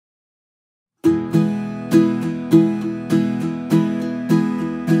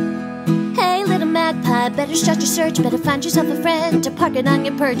search, better find yourself a friend to park it on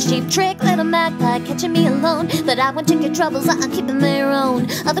your perch. Cheap trick, little magpie, catching me alone, but I won't take your troubles, I'll keep them their own.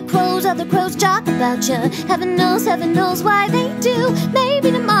 Other crows talk about you. Heaven knows why they do.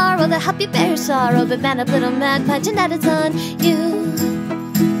 Maybe tomorrow they'll help you bear your sorrow, but man up, little magpie, tonight it's on you.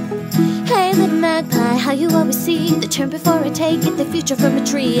 Hey, little magpie, how you always see the turn before I take it, the future from a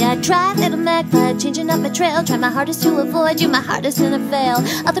tree. I try, little magpie, changing up my trail, try my hardest to avoid you, my hardest gonna fail.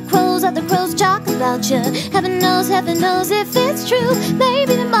 Other crows talk about you. Heaven knows if it's true.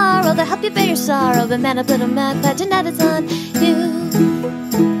 Maybe tomorrow they'll help you bear your sorrow, but man up, little magpie, tonight it's on you.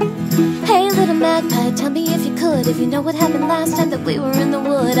 Hey, little magpie, tell me if you could, if you know what happened last time that we were in the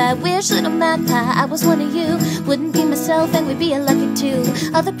wood. I wish, little magpie, I was one of you. Wouldn't be myself and we'd be a lucky two.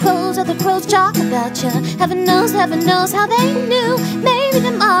 Other crows talk about you. Heaven knows how they knew. Maybe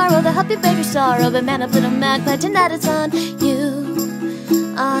tomorrow they'll help you bear your sorrow, but man up, little magpie, tonight it's on you.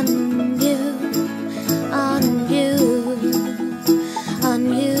 On you. On you.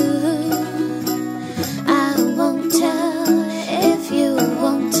 On you. I won't tell if you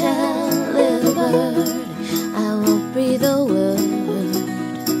won't tell, little bird. I won't breathe a word.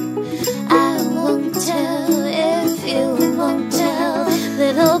 I won't tell if you won't tell,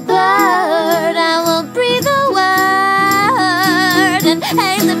 little bird. I won't breathe a word. And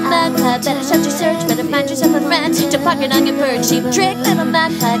hey, little magpie, better start your search, better find yourself a friend to park it on your perch. Cheap trick, little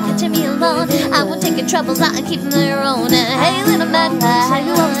magpie, catching me alone, I won't take your troubles, I'll keep them their own. And hey, little magpie, how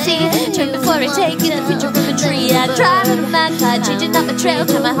you always see, turn before I take you, the future from a tree. I try, little magpie, changing up my trail,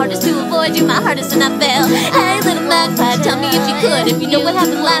 try my hardest to avoid you, my hardest to not fail. Hey, little magpie, tell me if you could, if you know what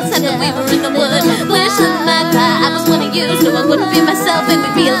happened last time that we were in the wood. Wish, little magpie, I was one of you, so I wouldn't be myself and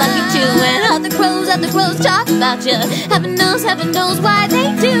we'd be a lucky two. And other crows talk about you. Heaven knows why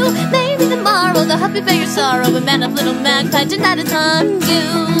they do. Maybe tomorrow they'll help you bear your sorrow, but man up, little magpie, tonight it's on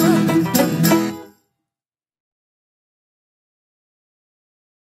you.